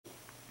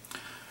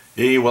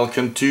Hey,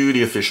 welcome to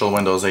the official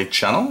Windows 8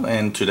 channel,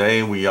 and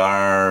today we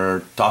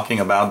are talking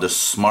about the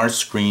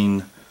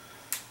Smartscreen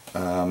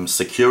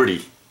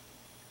security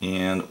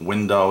in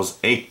Windows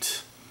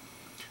 8.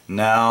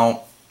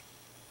 Now,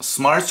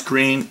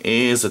 Smartscreen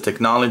is a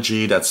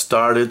technology that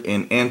started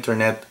in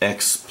Internet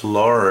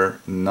Explorer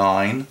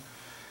 9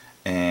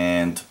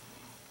 and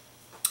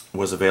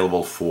was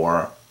available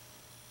for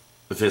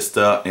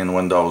Vista in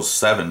Windows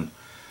 7.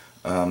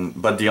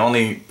 But the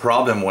only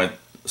problem with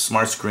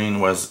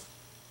Smartscreen was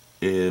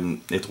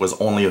it was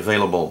only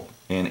available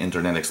in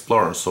Internet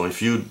Explorer. So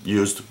if you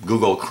used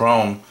Google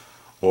Chrome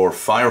or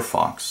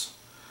Firefox,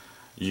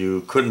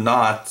 you could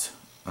not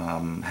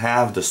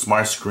have the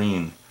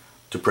Smartscreen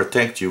to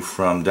protect you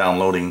from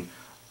downloading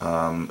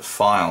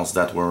files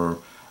that were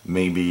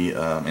maybe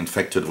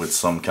infected with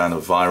some kind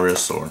of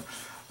virus, or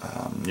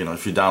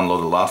if you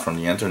download a lot from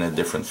the internet,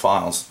 different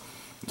files,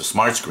 the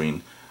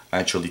Smartscreen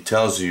actually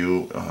tells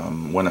you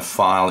when a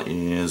file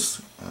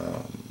is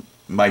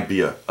might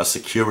be a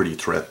security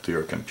threat to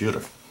your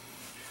computer.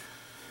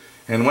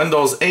 In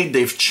Windows 8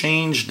 they've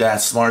changed that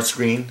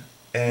Smartscreen,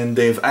 and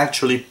they've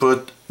actually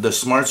put the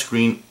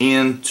Smartscreen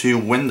into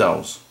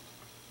Windows.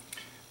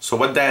 So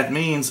what that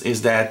means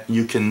is that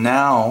you can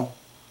now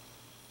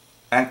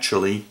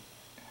actually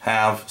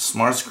have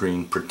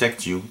Smartscreen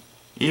protect you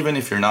even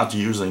if you're not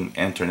using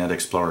Internet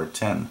Explorer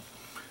 10.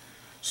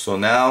 So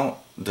now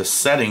the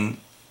setting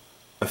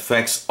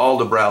affects all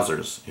the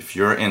browsers. If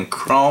you're in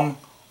Chrome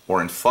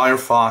or in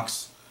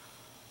Firefox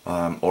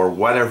or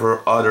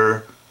whatever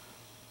other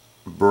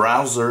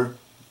browser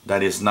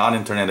that is not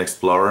Internet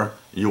Explorer,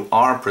 you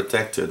are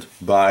protected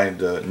by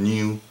the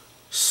new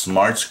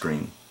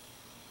Smartscreen,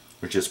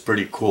 which is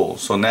pretty cool.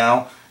 So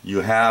now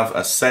you have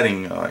a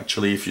setting.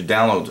 Actually, if you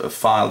download a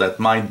file that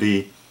might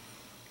be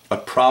a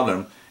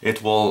problem,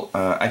 it will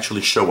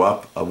actually show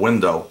up a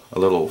window, a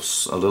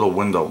little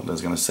window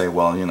that's going to say,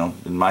 well,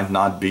 it might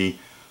not be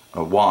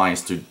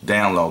wise to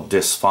download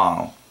this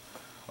file,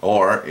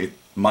 or it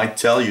might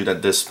tell you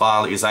that this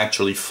file is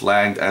actually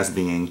flagged as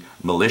being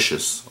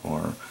malicious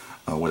or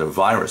with a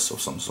virus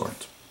of some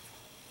sort.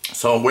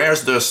 So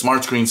where's the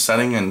Smartscreen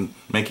setting and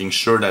making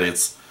sure that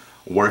it's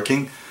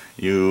working?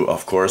 You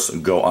of course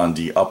go on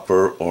the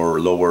upper or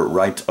lower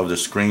right of the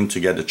screen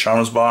to get the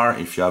Charms bar.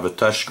 If you have a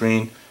touch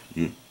screen,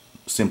 you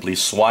simply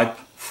swipe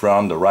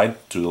from the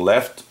right to the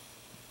left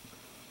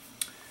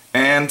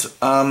and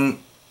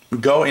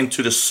go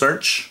into the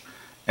search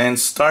and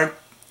start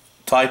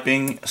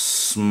typing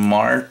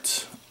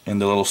Smart in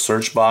the little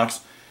search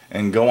box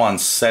and go on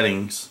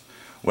settings,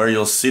 where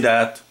you'll see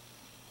that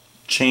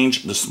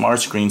change the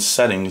Smartscreen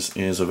settings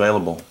is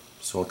available.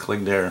 So I'll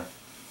click there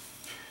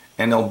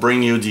and it'll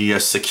bring you the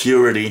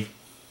security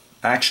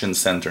action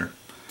center,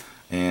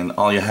 and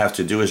all you have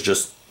to do is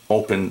just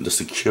open the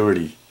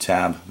security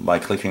tab by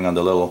clicking on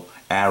the little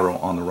arrow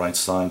on the right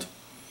side.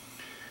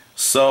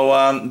 So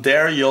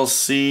there you'll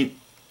see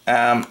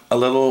a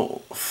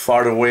little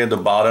farther away at the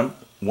bottom,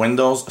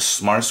 Windows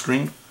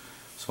Smartscreen.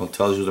 So it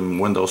tells you the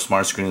Windows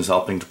Smartscreen is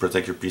helping to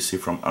protect your PC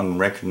from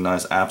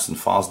unrecognized apps and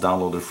files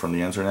downloaded from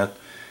the internet.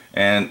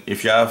 And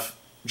if you have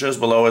just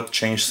below it,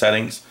 change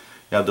settings,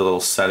 you have the little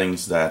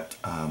settings that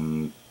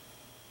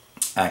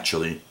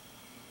actually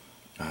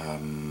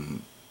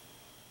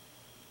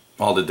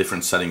all the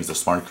different settings the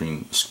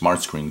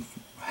Smartscreen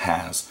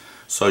has.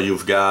 So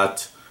you've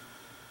got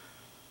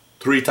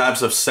 3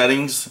 types of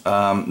settings.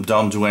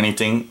 Don't do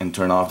anything and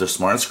turn off the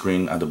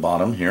Smartscreen at the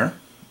bottom here.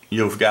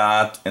 You've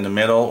got in the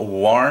middle,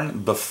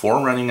 warn before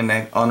running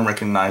an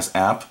unrecognized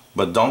app,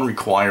 but don't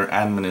require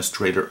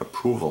administrator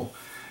approval.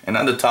 And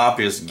at the top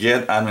is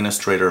get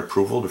administrator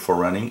approval before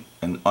running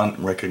an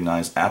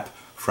unrecognized app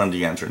from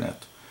the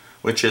internet,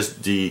 which is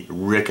the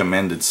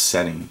recommended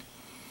setting.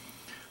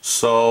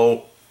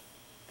 So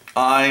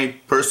I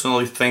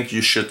personally think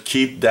you should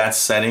keep that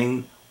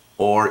setting,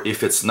 or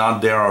if it's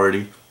not there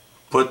already,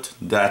 put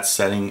that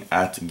setting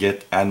at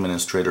get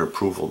administrator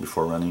approval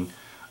before running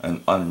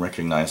an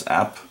unrecognized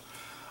app,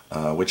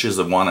 which is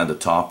the one at the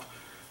top,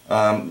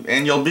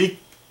 and you'll be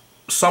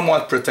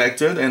somewhat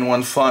protected. And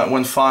when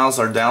files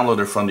are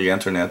downloaded from the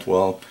internet,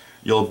 well,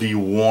 you'll be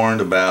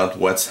warned about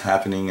what's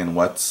happening and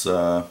what's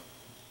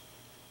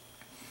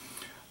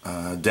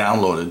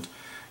downloaded,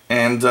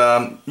 and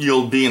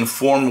you'll be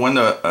informed when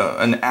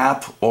an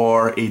app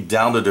or a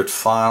downloaded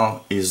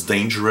file is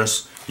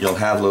dangerous. You'll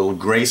have a little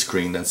gray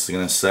screen that's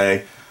going to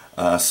say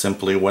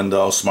simply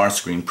Windows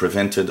Smartscreen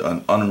prevented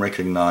an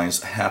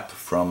unrecognized app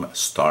from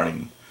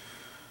starting.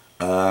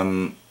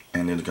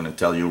 And it's going to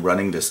tell you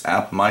running this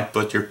app might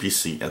put your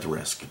PC at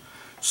risk.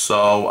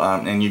 So,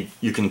 and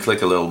you can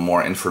click a little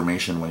more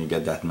information when you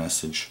get that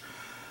message.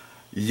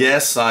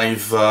 Yes,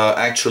 I've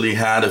actually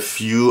had a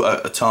few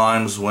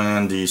times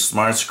when the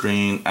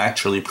Smartscreen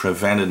actually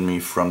prevented me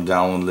from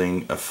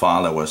downloading a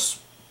file that was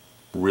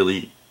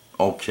really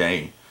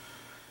okay.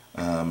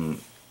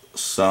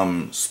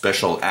 Some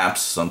special apps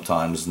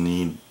sometimes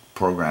need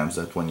programs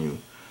that when you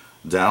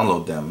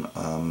download them,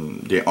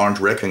 they aren't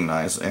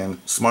recognized,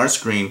 and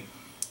Smartscreen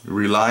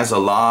relies a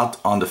lot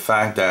on the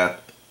fact that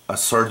a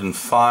certain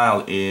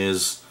file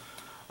is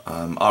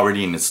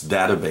already in its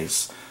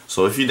database.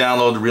 So if you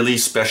download really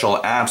special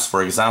apps,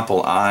 for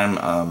example,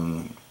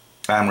 I'm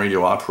ham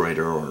radio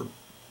operator or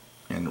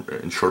in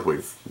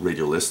shortwave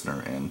radio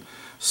listener, and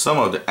some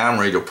of the ham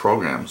radio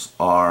programs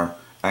are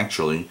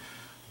actually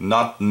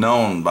not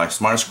known by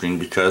Smartscreen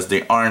because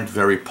they aren't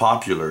very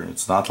popular.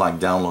 It's not like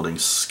downloading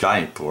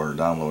Skype or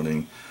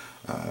downloading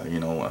you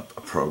know,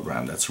 a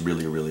program that's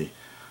really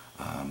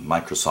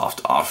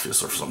Microsoft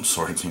Office or some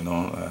sort, you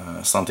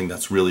know, something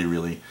that's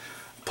really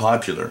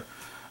popular.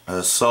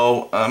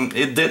 So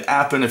it did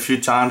happen a few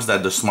times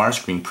that the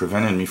Smartscreen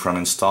prevented me from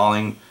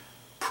installing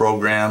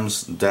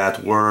programs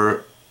that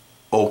were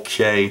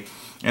okay.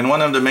 And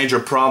one of the major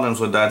problems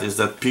with that is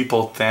that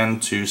people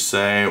tend to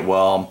say,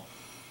 well,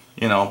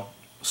 you know,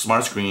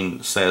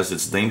 Smartscreen says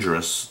it's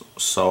dangerous,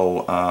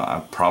 so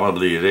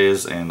probably it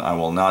is, and I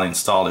will not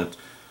install it.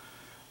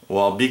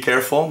 Well, be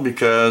careful,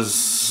 because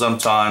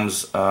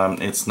sometimes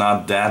it's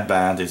not that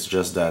bad. It's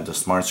just that the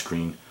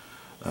Smartscreen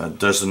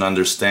doesn't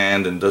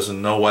understand and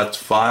doesn't know what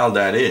file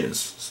that is.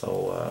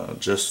 So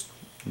just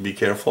be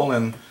careful,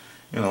 and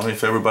you know,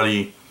 if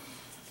everybody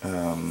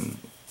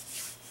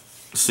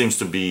seems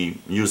to be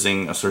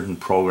using a certain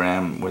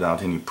program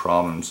without any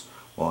problems,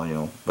 well, you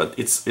know, but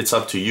it's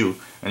up to you,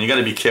 and you got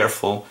to be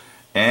careful,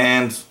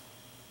 and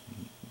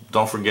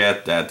don't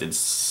forget that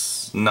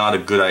it's not a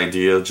good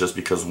idea just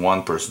because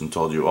one person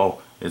told you,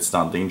 oh, it's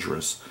not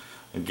dangerous.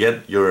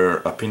 Get your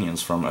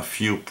opinions from a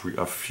few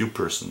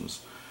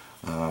persons,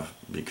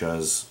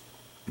 because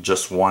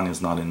just one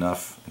is not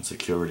enough in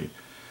security.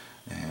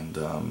 And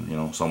you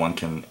know, someone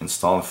can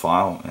install a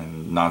file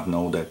and not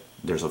know that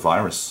there's a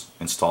virus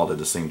installed at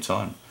the same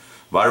time.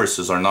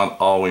 Viruses are not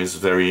always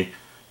very,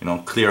 you know,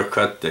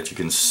 clear-cut that you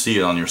can see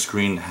it on your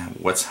screen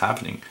what's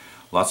happening.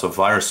 Lots of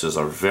viruses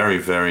are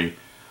very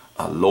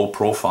low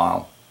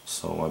profile,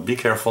 so be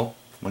careful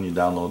when you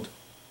download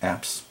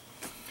apps.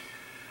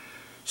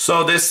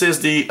 So this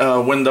is the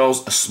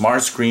Windows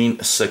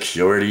Smartscreen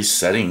security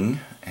setting,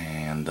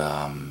 and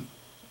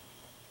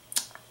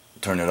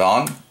turn it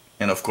on.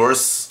 And of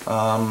course,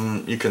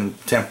 you can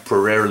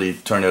temporarily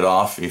turn it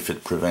off if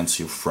it prevents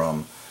you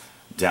from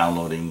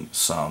downloading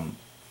some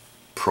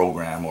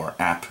program or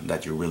app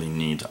that you really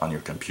need on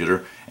your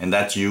computer and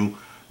that you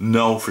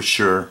know for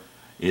sure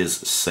is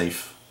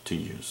safe to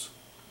use.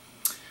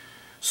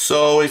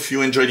 So if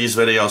you enjoy these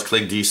videos,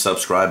 click the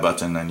subscribe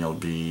button and you'll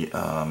be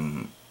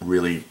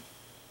really...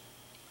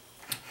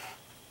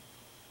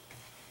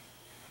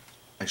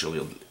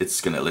 Actually,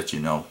 it's gonna let you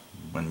know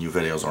when new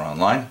videos are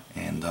online.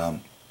 And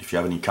if you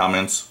have any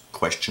comments,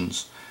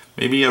 questions,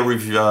 maybe a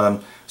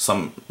review,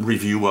 some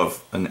review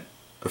of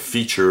a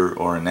feature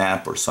or an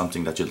app or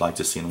something that you'd like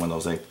to see in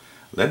Windows 8,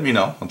 let me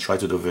know. I'll try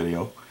to do a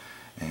video.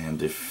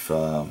 And if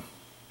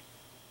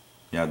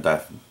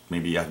yeah,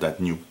 maybe you have that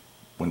new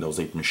Windows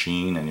 8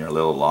 machine and you're a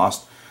little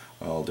lost,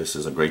 well, this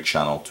is a great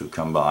channel to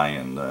come by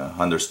and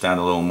understand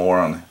a little more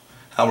on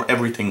how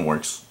everything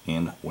works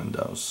in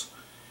Windows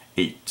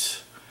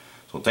 8.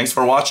 So thanks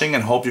for watching,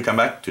 and hope you come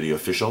back to the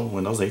official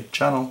Windows 8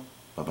 channel.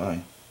 Bye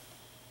bye.